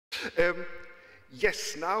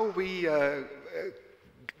Yes, now we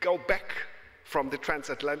go back from the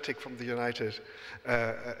transatlantic, from the United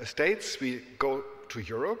States. We go to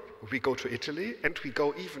Europe, we go to Italy, and we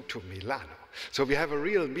go even to Milano. So we have a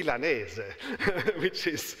real Milanese, which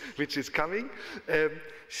is coming.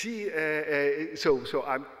 So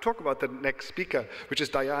I'm talking about the next speaker, which is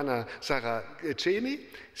Diana Saraceni.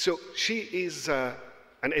 So she is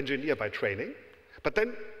an engineer by training, but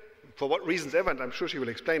then, for what reasons ever, and I'm sure she will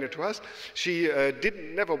explain it to us, she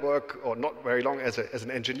never work, or not very long, as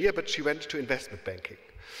an engineer, but she went to investment banking,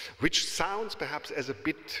 which sounds perhaps as a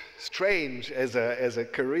bit strange as a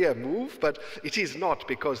career move, but it is not,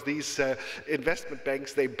 because these investment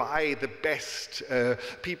banks, they buy the best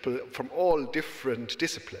people from all different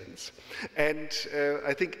disciplines. And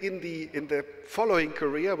I think in the following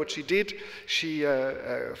career, what she did, she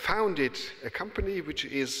founded a company which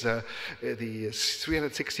is the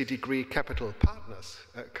 360-degree Capital Partners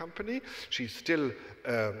company. She's still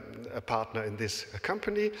a partner in this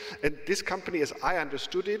company. And this company, as I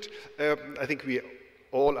understood it, I think we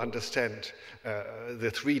all understand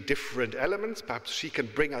the three different elements. Perhaps she can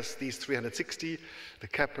bring us these 360, the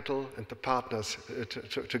capital and the partners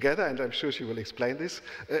together, and I'm sure she will explain this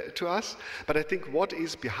to us. But I think what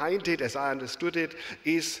is behind it, as I understood it,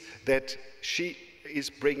 is that she is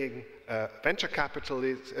bringing venture capital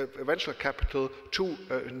to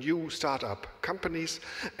new startup companies.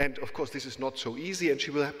 And of course, this is not so easy, and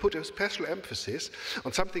she will put a special emphasis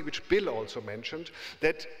on something which Bill also mentioned,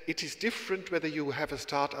 that it is different whether you have a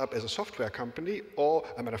startup as a software company or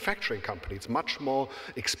a manufacturing company. It's much more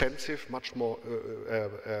expensive, much more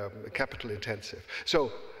capital intensive.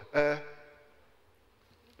 So,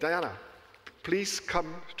 Diana, please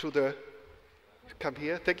come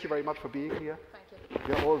here. Thank you very much for being here.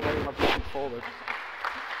 We are all very much looking forward.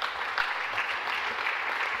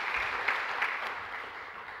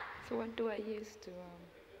 So what do I use to...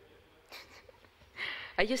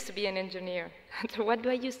 I used to be an engineer. So what do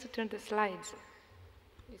I use to turn the slides?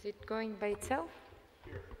 Is it going by itself?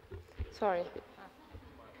 Sorry.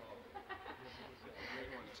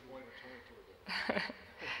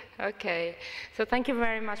 Okay, so thank you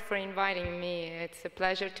very much for inviting me. It's a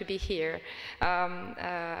pleasure to be here. I'm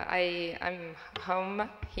home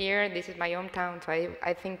here. This is my hometown, so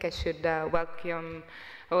I think I should welcome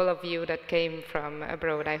all of you that came from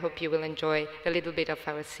abroad. I hope you will enjoy a little bit of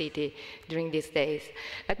our city during these days.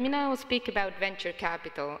 Let me now speak about venture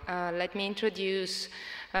capital. Let me introduce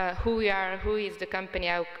who we are, who is the company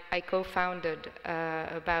I co-founded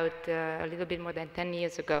about a little bit more than 10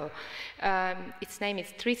 years ago. Its name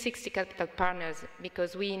is 360 Capital Partners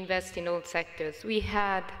because we invest in all sectors. We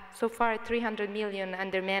had so far 300 million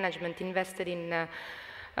under management invested in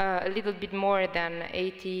a little bit more than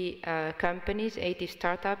 80 companies, 80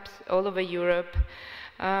 startups all over Europe.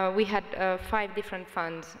 We had 5 different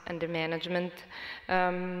funds under management,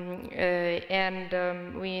 and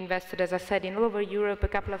we invested, as I said, in all over Europe, a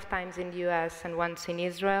couple of times in the US and once in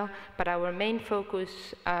Israel, but our main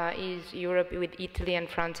focus is Europe, with Italy and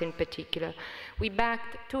France in particular. We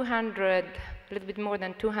backed 200, a little bit more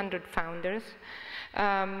than 200 founders,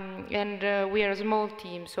 and we are a small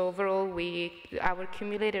team, so overall our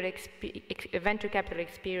accumulated venture capital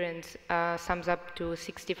experience sums up to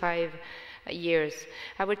 65 years.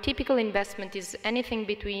 Our typical investment is anything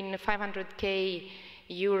between 500K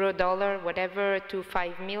euro, dollar, whatever, to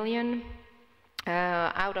 5 million.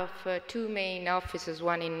 Out of 2 main offices,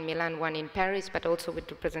 one in Milan, one in Paris, but also with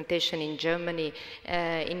representation in Germany,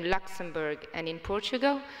 in Luxembourg, and in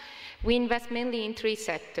Portugal. We invest mainly in 3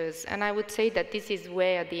 sectors, and I would say that this is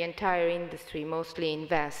where the entire industry mostly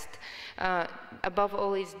invests. Above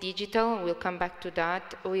all is digital, we'll come back to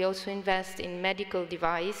that. We also invest in medical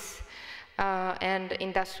device and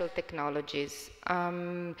industrial technologies.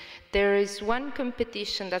 There is one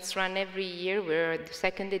competition that's run every year, where the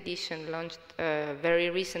 2nd edition launched very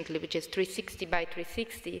recently, which is 360 by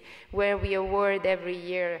 360, where we award every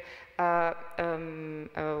year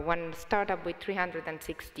one startup with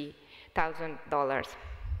 $360,000.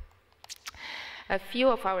 A few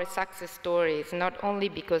of our success stories, not only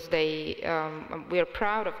because we are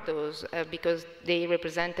proud of those, because they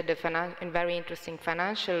represented a very interesting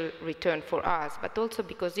financial return for us, but also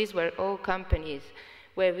because these were all companies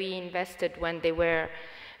where we invested when they were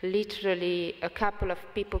literally a couple of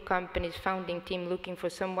people, companies, founding team looking for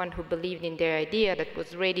someone who believed in their idea, that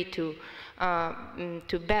was ready to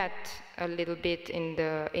bet a little bit in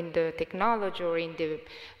the technology or in the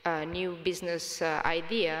new business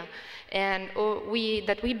idea, and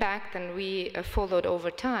we backed and we followed over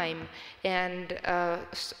time, and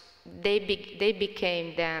they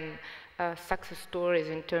became then success stories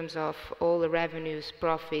in terms of all the revenues,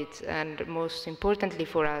 profits, and most importantly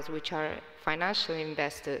for us, which are financial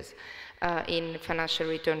investors, in financial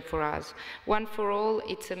return for us. One for All,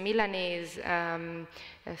 it's a Milanese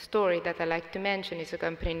story that I like to mention. It's a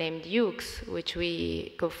company named Hughes, which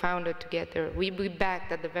we co-founded together. We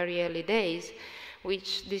backed at the very early days,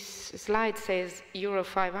 which this slide says euro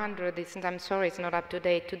 500. I'm sorry, it's not up to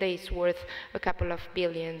date. Today it's worth a couple of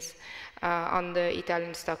billions on the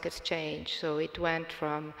Italian stock exchange. So it went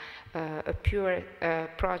from a pure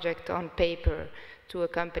project on paper to a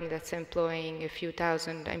company that's employing a few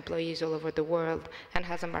thousand employees all over the world and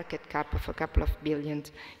has a market cap of a couple of billion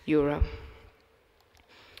euro.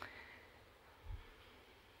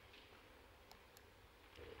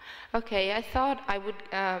 Okay, I thought I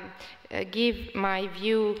would give my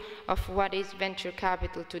view of what is venture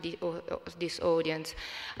capital to this audience.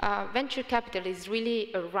 Venture capital is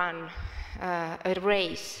really a run, a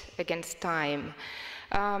race against time.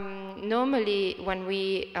 Normally, when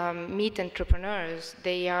we meet entrepreneurs,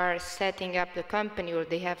 they are setting up the company or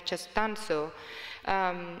they have just done so.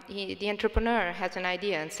 The entrepreneur has an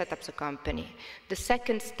idea and sets up the company. The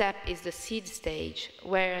second step is the seed stage,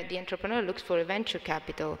 where the entrepreneur looks for a venture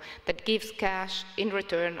capital that gives cash in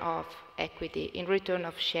return of equity, in return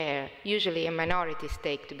of share, usually a minority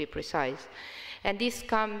stake to be precise. And this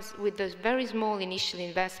comes with a very small initial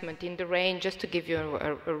investment in the range, just to give you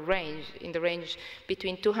a range, in the range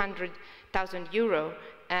between 200,000 euro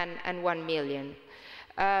and 1 million.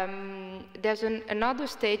 There's another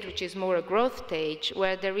stage, which is more a growth stage,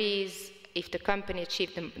 where there is, if the company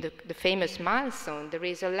achieved the famous milestone, there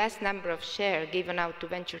is a less number of shares given out to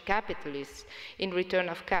venture capitalists in return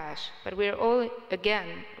of cash. But we're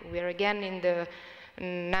again in the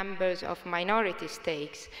numbers of minority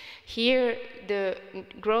stakes. Here, the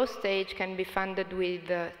growth stage can be funded with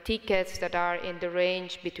tickets that are in the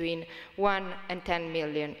range between 1 and 10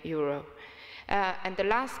 million euro. And the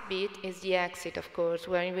last bit is the exit, of course,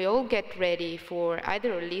 when we all get ready for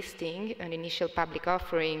either a listing, an initial public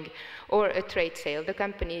offering, or a trade sale. The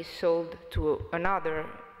company is sold to another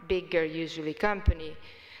bigger, usually, company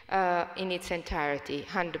in its entirety,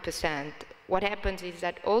 100%. What happens is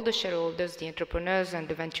that all the shareholders, the entrepreneurs and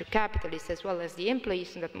the venture capitalists, as well as the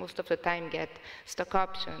employees, that most of the time get stock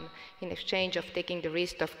option in exchange of taking the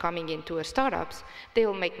risk of coming into a startups, they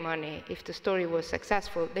all make money. If the story was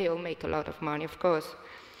successful, they all make a lot of money, of course.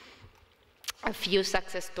 A few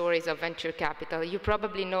success stories of venture capital. You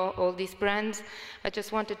probably know all these brands. I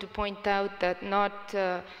just wanted to point out that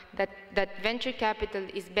that venture capital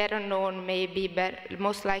is better known,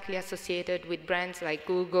 most likely associated with brands like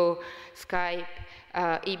Google, Skype,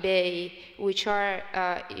 eBay, which are,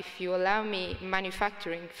 if you allow me,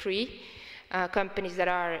 manufacturing free, companies that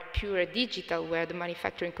are pure digital, where the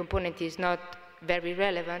manufacturing component is not very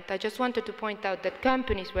relevant. I just wanted to point out that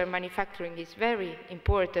companies where manufacturing is very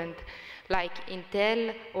important, like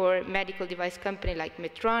Intel, or medical device company like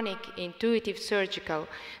Medtronic, Intuitive Surgical,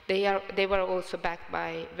 they were also backed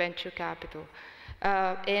by venture capital.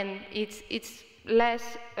 And it's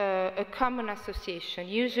less a common association.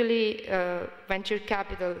 Usually venture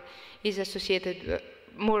capital is associated,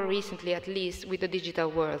 more recently at least, with the digital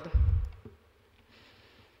world.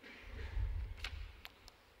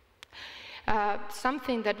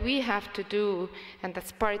 Something that we have to do, and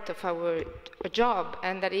that's part of our job,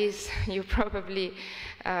 and that is, you probably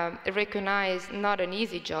recognize, not an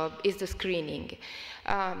easy job, is the screening.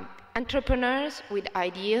 Entrepreneurs with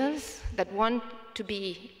ideas that want to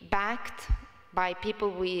be backed by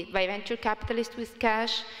by venture capitalists with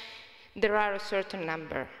cash, there are a certain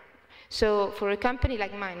number. So for a company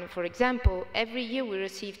like mine, for example, every year we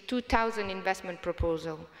receive 2,000 investment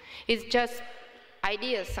proposals. It's just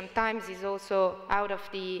ideas. Sometimes it's also out of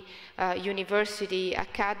the university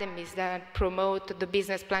academies that promote the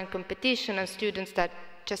business plan competition, and students that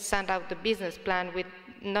just send out the business plan with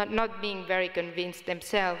not being very convinced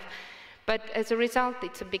themselves. But as a result,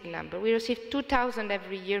 it's a big number. We receive 2,000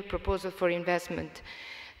 every year proposals for investment.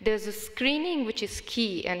 There's a screening which is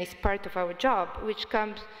key and is part of our job,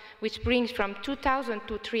 which brings from 2,000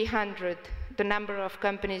 to 300 the number of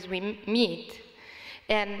companies we meet,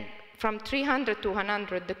 and from 300 to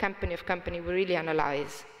 100, the company we really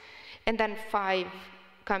analyze. And then 5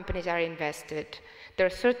 companies are invested. There are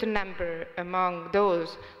a certain number among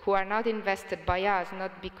those who are not invested by us,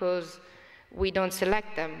 not because we don't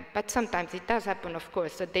select them, but sometimes it does happen, of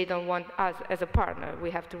course, that they don't want us as a partner. We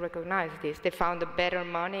have to recognize this. They found a better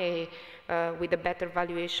money with a better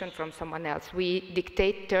valuation from someone else. We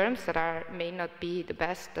dictate terms that may not be the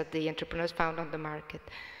best that the entrepreneurs found on the market.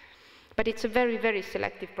 But it's a very, very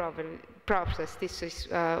selective process. This is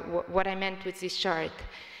what I meant with this chart.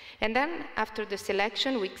 And then after the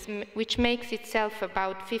selection, which makes itself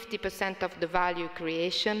about 50% of the value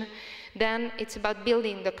creation, then it's about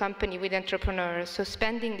building the company with entrepreneurs. So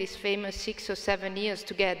spending these famous 6 or 7 years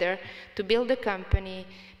together to build a company,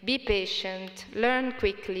 be patient, learn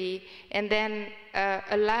quickly, and then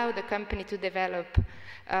allow the company to develop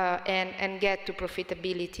and get to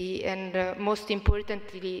profitability, and most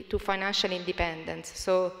importantly, to financial independence.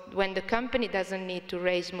 So when the company doesn't need to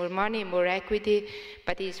raise more money, more equity,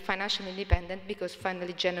 but is financially independent because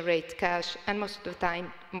finally generates cash, and most of the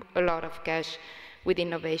time, a lot of cash with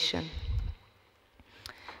innovation.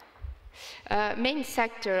 Main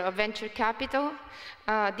sector of venture capital.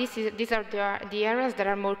 These are the areas that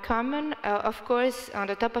are more common. Of course, on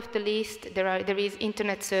the top of the list, there is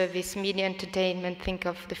internet service, media entertainment, think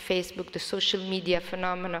of the Facebook, the social media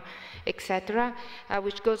phenomena, etc.,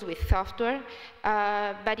 which goes with software.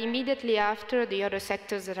 But immediately after, the other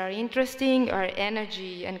sectors that are interesting are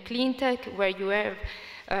energy and clean tech, where you have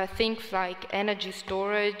things like energy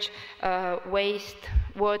storage, waste,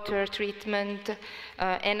 water treatment,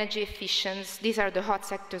 energy efficiency. These are the hot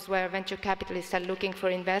sectors where venture capitalists are looking for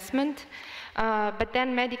investment. But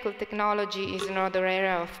then medical technology is another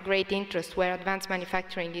area of great interest where advanced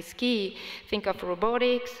manufacturing is key. Think of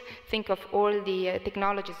robotics, think of all the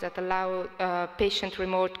technologies that allow patient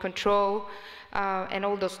remote control, and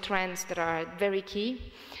all those trends that are very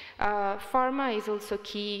key. Pharma is also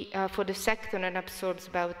key for the sector and absorbs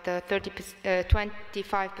about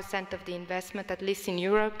 25% of the investment, at least in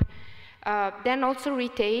Europe. Then also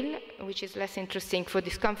retail, which is less interesting for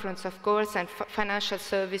this conference, of course, and financial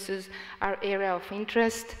services are area of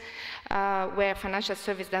interest, where financial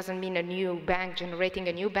service doesn't mean a new bank, generating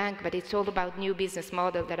a new bank, but it's all about new business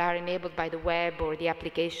models that are enabled by the web or the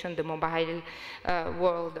application, the mobile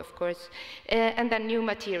world, of course. And then new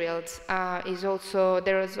materials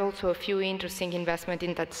there is also a few interesting investment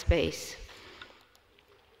in that space.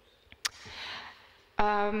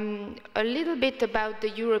 A little bit about the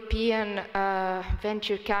European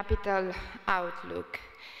venture capital outlook.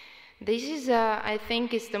 This is, I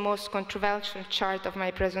think, is the most controversial chart of my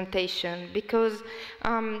presentation, because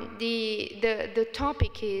the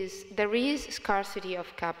topic is there is scarcity of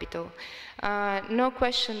capital. No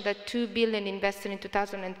question that 2 billion invested in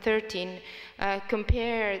 2013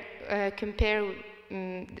 compare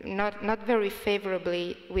not very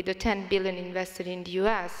favorably with the 10 billion invested in the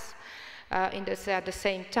US. At the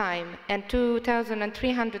same time, and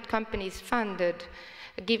 2,300 companies funded,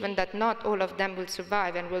 given that not all of them will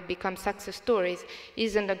survive and will become success stories,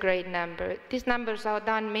 isn't a great number. These numbers are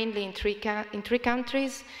done mainly in three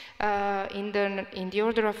countries. In the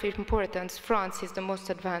order of importance, France is the most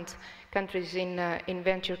advanced countries in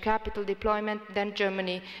venture capital deployment, then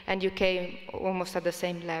Germany and UK almost at the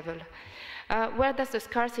same level. Where does the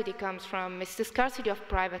scarcity come from? It's the scarcity of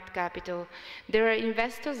private capital. There are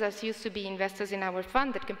investors that used to be investors in our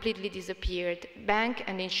fund that completely disappeared, bank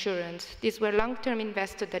and insurance. These were long-term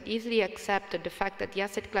investors that easily accepted the fact that the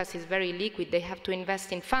asset class is very liquid. They have to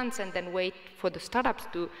invest in funds and then wait for the startups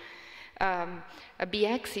to be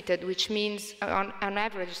exited, which means on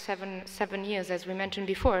average seven years, as we mentioned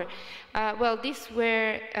before. Well, these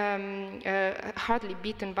were hardly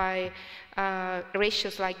beaten by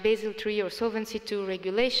ratios like Basel III or Solvency II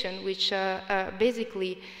regulation, which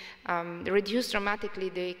basically reduce dramatically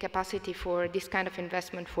the capacity for this kind of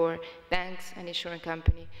investment for banks and insurance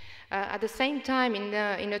companies. At the same time,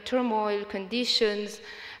 in the turmoil conditions,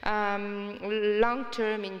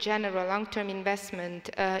 long-term in general, long-term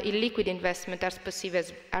investment, illiquid investment are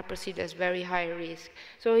perceived as very high risk.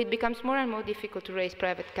 So it becomes more and more difficult to raise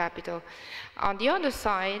private capital. On the other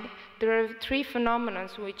side, there are three phenomena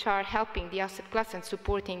which are helping the asset class and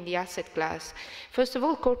supporting the asset class. First of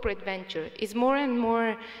all, corporate venture is more and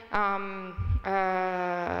more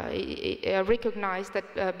recognized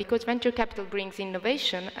that because venture capital brings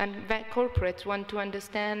innovation, and corporates want to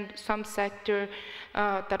understand some sector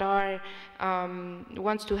that are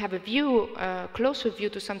wants to have a view, closer view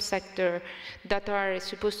to some sector that are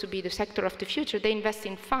supposed to be the sector of the future. They invest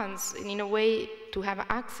in funds in a way to have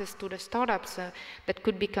access to the startups that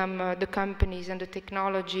could become the companies and the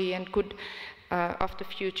technology and could of the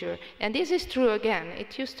future. And this is true again.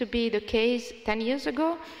 It used to be the case 10 years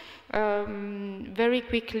ago. Very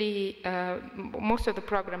quickly, most of the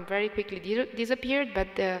program very quickly disappeared, but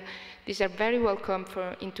these are very welcome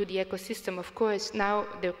into the ecosystem. Of course, now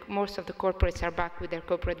most of the corporates are back with their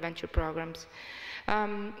corporate venture programs.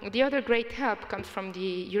 The other great help comes from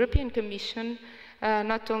the European Commission,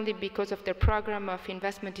 not only because of their program of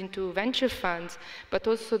investment into venture funds, but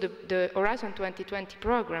also the Horizon 2020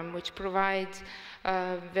 program, which provides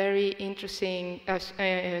very interesting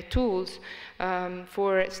tools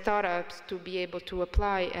for startups to be able to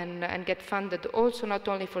apply and get funded, also not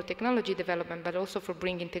only for technology development, but also for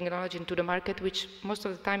bringing technology into the market, which most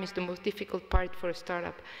of the time is the most difficult part for a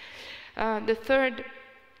startup. The third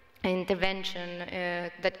intervention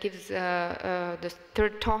that gives the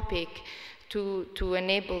third topic to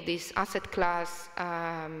enable this asset class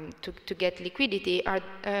to get liquidity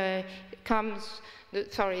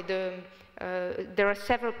there are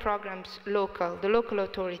several programs the local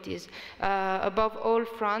authorities. Above all,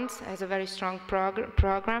 France has a very strong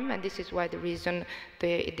program, and this is why the reason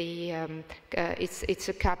it's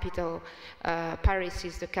a capital. Paris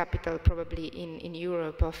is the capital probably in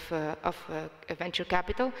Europe of venture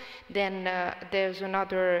capital. Then there's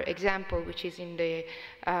another example which is in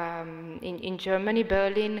Germany.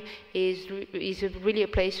 Berlin is really a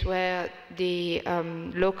place where the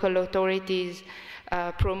local authorities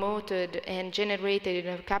promoted and generated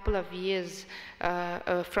in a couple of years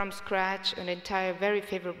from scratch an entire very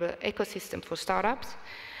favorable ecosystem for startups.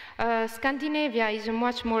 Scandinavia is a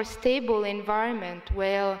much more stable environment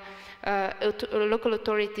where local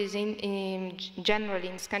authorities generally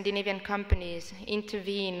in Scandinavian companies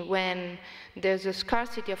intervene when there's a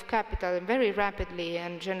scarcity of capital very rapidly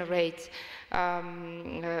and generates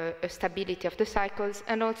a stability of the cycles.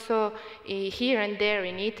 And also here and there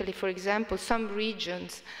in Italy, for example, some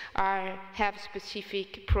regions have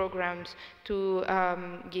specific programs to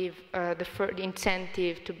give the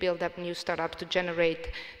incentive to build up new startups, to generate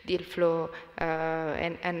deal flow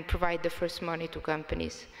and provide the first money to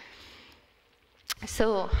companies.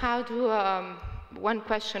 So how do, one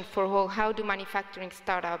question for all, how do manufacturing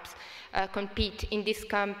startups compete in this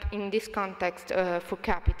context for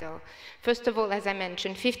capital? First of all, as I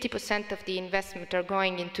mentioned, 50% of the investment are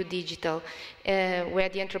going into digital, where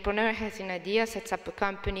the entrepreneur has an idea, sets up a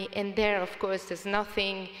company, and there, of course, there's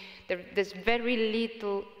very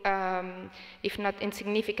little, if not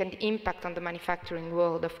insignificant, impact on the manufacturing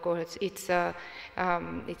world. Of course, it's all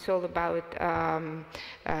about,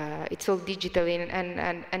 it's all digital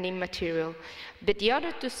and immaterial. But the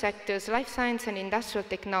other two sectors, life science and industrial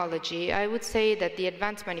technology, I would say that the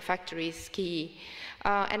advanced manufacturing is key.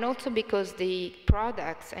 And also because the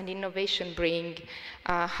products and innovation bring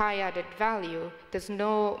high added value,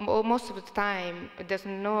 most of the time, there's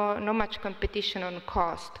no much competition on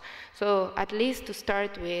cost. So at least to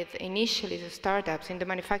start with, initially the startups in the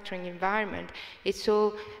manufacturing environment, it's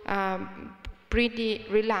all pretty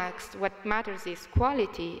relaxed. What matters is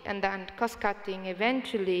quality, and then cost cutting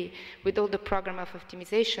eventually with all the program of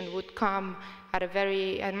optimization would come at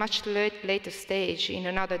a much later stage in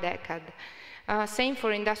another decade. Same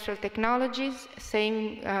for industrial technologies,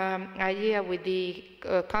 same idea with the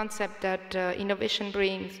concept that innovation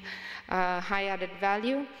brings high added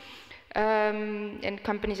value, and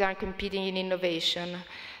companies are competing in innovation.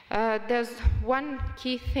 There's one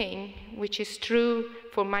key thing which is true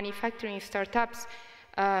for manufacturing startups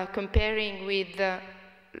comparing with the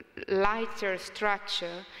lighter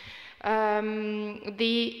structure.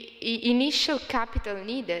 The initial capital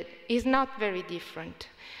needed is not very different.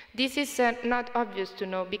 This is not obvious to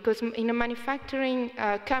know, because in a manufacturing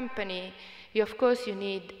company, of course you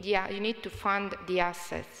need to fund the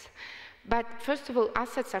assets. But first of all,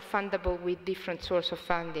 assets are fundable with different sources of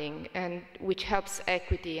funding, and which helps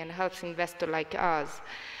equity and helps investors like us.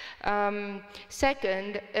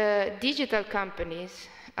 Second, digital companies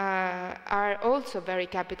are also very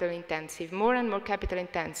capital intensive, more and more capital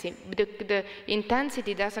intensive. The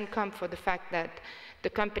intensity doesn't come from the fact that the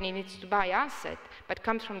company needs to buy asset, but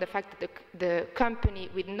comes from the fact that the company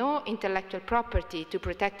with no intellectual property to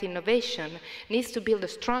protect innovation needs to build a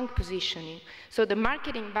strong positioning. So the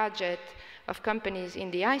marketing budget of companies in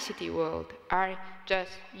the ICT world are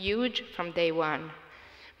just huge from day one.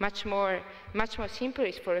 Much more simple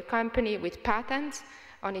is for a company with patents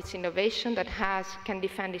on its innovation that can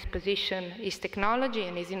defend its position, its technology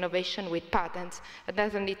and its innovation with patents, and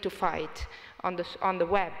doesn't need to fight on the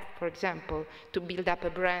web, for example, to build up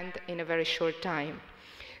a brand in a very short time.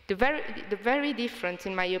 The very difference,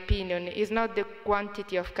 in my opinion, is not the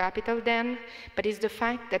quantity of capital then, but is the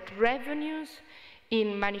fact that revenues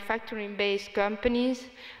in manufacturing-based companies,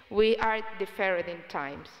 we are deferred in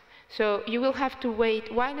times. So you will have to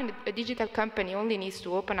wait, while a digital company only needs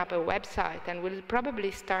to open up a website and will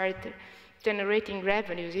probably start generating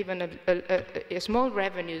revenues, even a small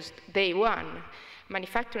revenues, day one.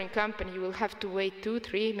 manufacturing company, you will have to wait 2,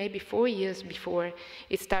 3, maybe 4 years before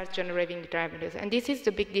it starts generating revenues. And this is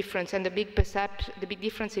the big difference, and the big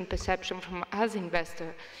difference in perception from us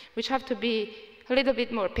investors, which have to be a little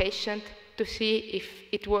bit more patient to see if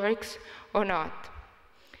it works or not.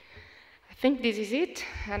 I think this is it,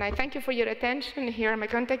 and I thank you for your attention. Here are my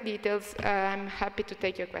contact details. I'm happy to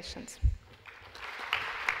take your questions.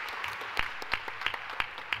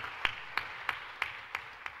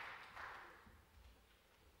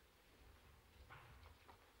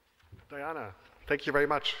 Diana, thank you very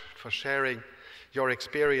much for sharing your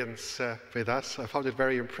experience with us. I found it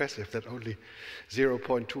very impressive that only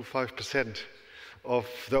 0.25% of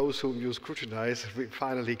those whom you scrutinize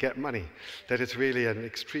finally get money. That it's really an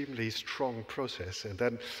extremely strong process. And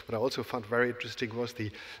then what I also found very interesting was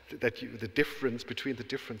the difference between the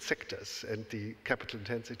different sectors and the capital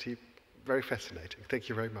intensity. Very fascinating. Thank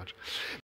you very much.